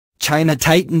China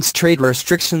tightens trade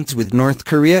restrictions with North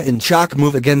Korea in shock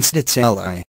move against its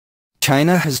ally.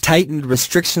 China has tightened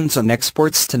restrictions on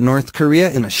exports to North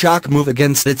Korea in a shock move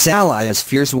against its ally as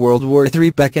fierce World War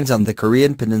III beckons on the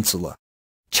Korean peninsula.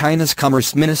 China's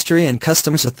Commerce Ministry and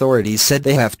Customs authorities said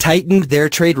they have tightened their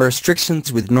trade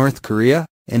restrictions with North Korea,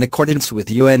 in accordance with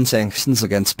UN sanctions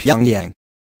against Pyongyang.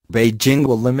 Beijing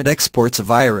will limit exports of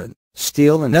iron,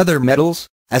 steel and other metals,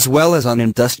 as well as on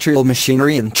industrial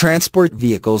machinery and transport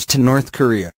vehicles to North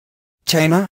Korea.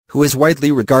 China, who is widely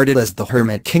regarded as the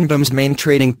Hermit Kingdom's main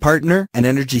trading partner and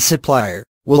energy supplier,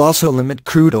 will also limit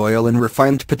crude oil and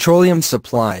refined petroleum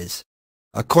supplies.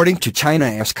 According to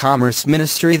China's Commerce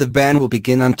Ministry, the ban will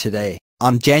begin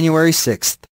on January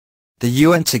 6. The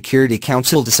UN Security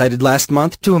Council decided last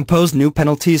month to impose new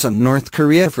penalties on North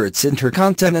Korea for its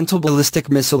intercontinental ballistic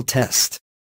missile test.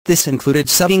 This included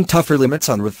setting tougher limits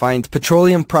on refined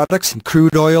petroleum products and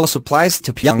crude oil supplies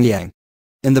to Pyongyang.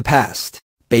 In the past,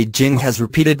 Beijing has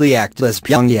repeatedly acted as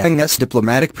Pyongyang's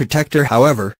diplomatic protector.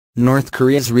 However, North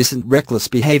Korea's recent reckless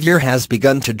behavior has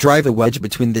begun to drive a wedge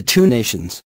between the two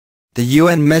nations. The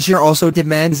UN measure also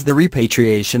demands the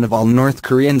repatriation of all North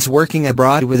Koreans working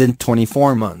abroad within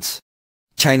 24 months.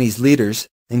 Chinese leaders,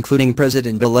 including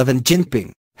President Xi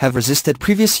Jinping, have resisted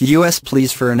previous U.S.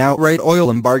 pleas for an outright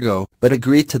oil embargo, but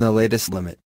agreed to the latest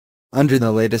limit. Under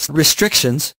the latest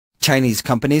restrictions, Chinese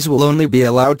companies will only be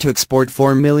allowed to export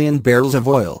 4 million barrels of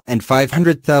oil and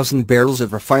 500,000 barrels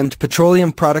of refined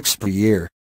petroleum products per year.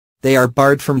 They are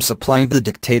barred from supplying the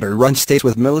dictator-run state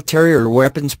with military or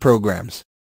weapons programs.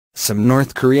 Some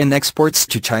North Korean exports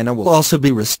to China will also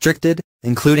be restricted,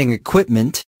 including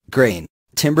equipment, grain,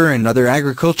 timber and other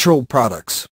agricultural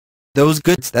products. Those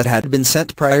goods that had been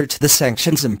sent prior to the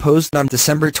sanctions imposed on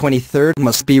December 23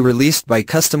 must be released by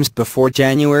customs before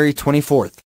January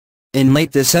 24. In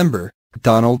late December,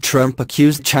 Donald Trump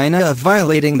accused China of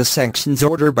violating the sanctions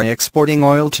order by exporting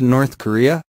oil to North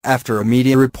Korea, after a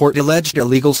media report alleged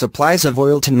illegal supplies of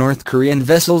oil to North Korean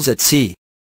vessels at sea.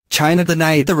 China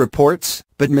denied the reports,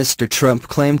 but Mr. Trump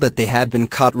claimed that they had been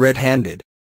caught red-handed.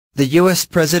 The U.S.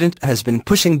 president has been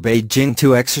pushing Beijing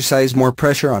to exercise more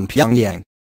pressure on Pyongyang.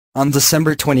 On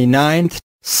December 29,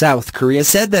 South Korea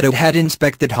said that it had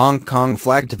inspected Hong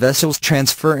Kong-flagged vessels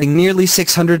transferring nearly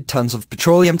 600 tons of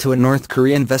petroleum to a North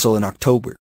Korean vessel in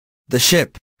October. The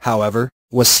ship, however,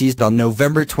 was seized on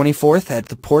November 24 at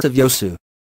the port of Yosu.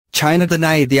 China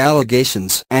denied the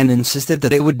allegations and insisted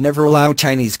that it would never allow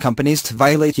Chinese companies to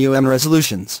violate UN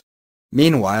resolutions.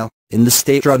 Meanwhile, in the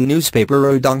state-run newspaper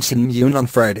Rodong Sinmun on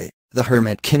Friday, the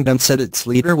Hermit Kingdom said its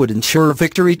leader would ensure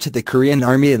victory to the Korean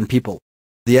army and people.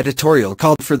 The editorial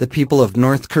called for the people of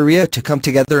North Korea to come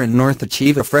together and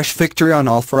achieve a fresh victory on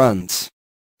all fronts.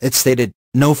 It stated,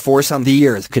 "No force on the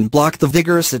earth can block the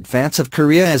vigorous advance of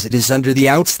Korea as it is under the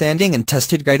outstanding and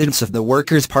tested guidance of the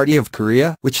Workers' Party of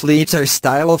Korea, which leads our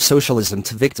style of socialism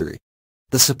to victory."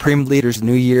 The Supreme Leader's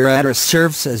New Year address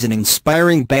serves as an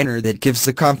inspiring banner that gives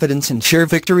the confidence and sure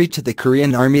victory to the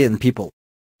Korean army and people.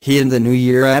 He in the New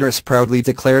Year address proudly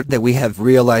declared that we have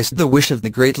realized the wish of the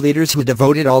great leaders who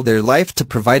devoted all their life to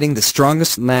providing the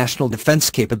strongest national defense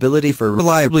capability for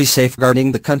reliably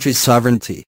safeguarding the country's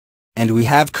sovereignty. And we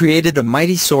have created a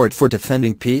mighty sword for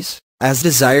defending peace, as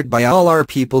desired by all our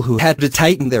people who had to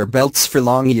tighten their belts for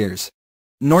long years.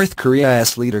 North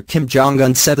Korea's leader Kim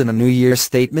Jong-un said in a New Year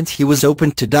statement he was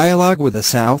open to dialogue with the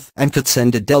South and could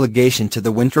send a delegation to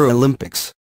the Winter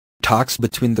Olympics. Talks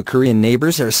between the Korean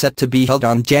neighbors are set to be held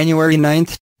on January 9,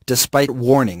 despite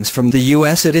warnings from the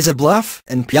U.S. it is a bluff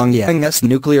and Pyongyang's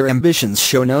nuclear ambitions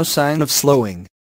show no sign of slowing.